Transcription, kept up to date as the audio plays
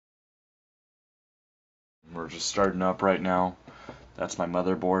We're just starting up right now. That's my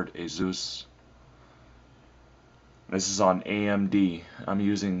motherboard, Asus. This is on AMD. I'm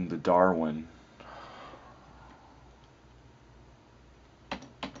using the Darwin.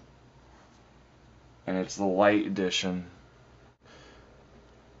 And it's the light edition.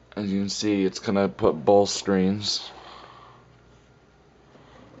 As you can see, it's gonna put both screens.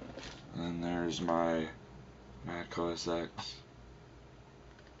 And there's my Mac OS X.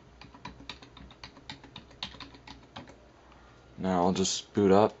 Now I'll just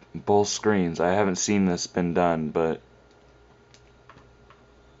boot up both screens. I haven't seen this been done, but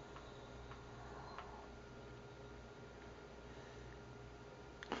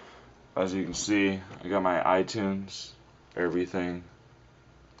as you can see, I got my iTunes, everything.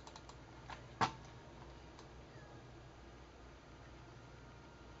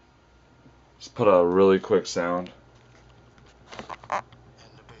 Just put a really quick sound.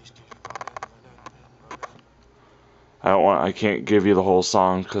 I can't give you the whole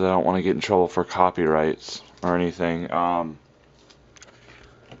song because I don't want to get in trouble for copyrights or anything.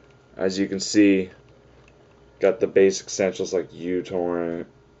 As you can see, got the basic essentials like uTorrent,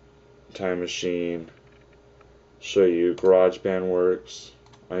 Time Machine. Show you GarageBand works,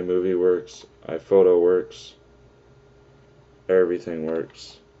 iMovie works, iPhoto works, everything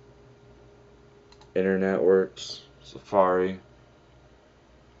works. Internet works, Safari.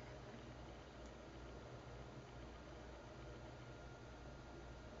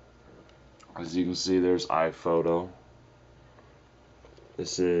 As you can see, there's iPhoto.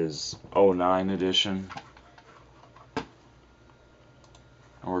 This is 09 edition. It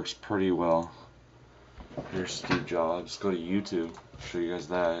works pretty well. Here's Steve Jobs. Go to YouTube. I'll show you guys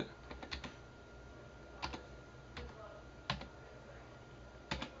that.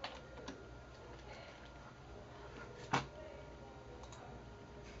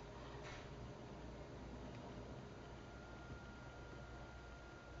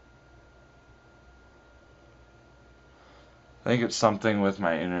 I think it's something with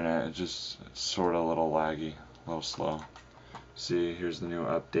my internet. It's sort of a little laggy, a little slow. See, here's the new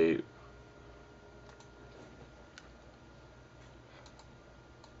update.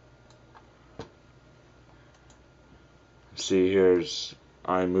 See, here's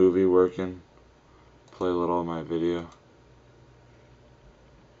iMovie working. Play a little of my video.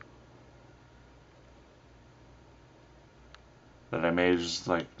 That I made just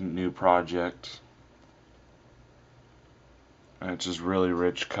like new project. And it's just really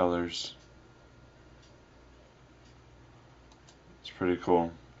rich colors. It's pretty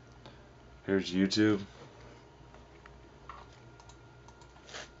cool. Here's YouTube.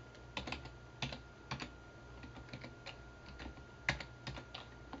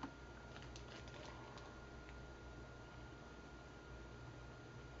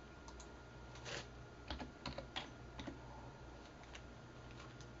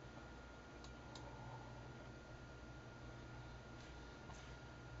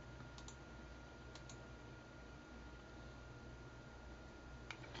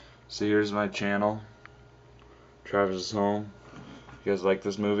 So here's my channel, Travis's Home. If you guys like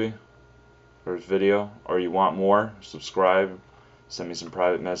this movie or this video, or you want more, subscribe, send me some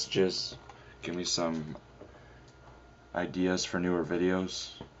private messages, give me some ideas for newer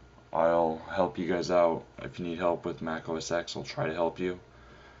videos. I'll help you guys out. If you need help with Mac OS X, I'll try to help you.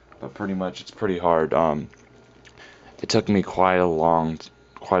 But pretty much it's pretty hard. It took me quite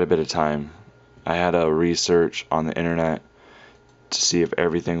a bit of time. I had to research on the internet to see if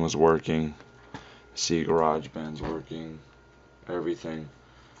everything was working, see GarageBand's working, everything.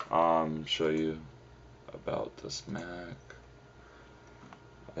 Show you about this Mac.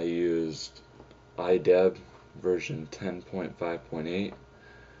 I used iDeb version 10.5.8.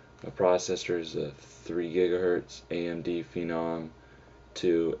 My processor is a 3 GHz AMD Phenom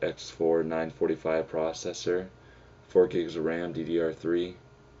 2 X4 945 processor, 4 gigs of RAM, DDR3,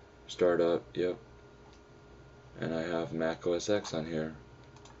 startup, yep. And I have Mac OS X on here.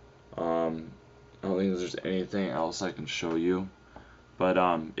 I don't think there's anything else I can show you, but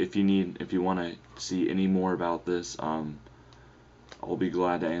if you want to see any more about this, I'll be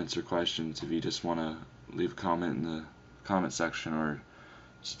glad to answer questions. If you just want to leave a comment in the comment section, or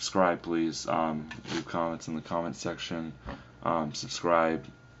subscribe, please. Leave comments in the comment section, subscribe,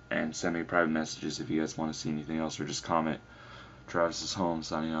 and send me private messages if you guys want to see anything else, or just comment. Travis's Home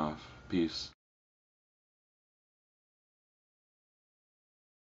signing off. Peace.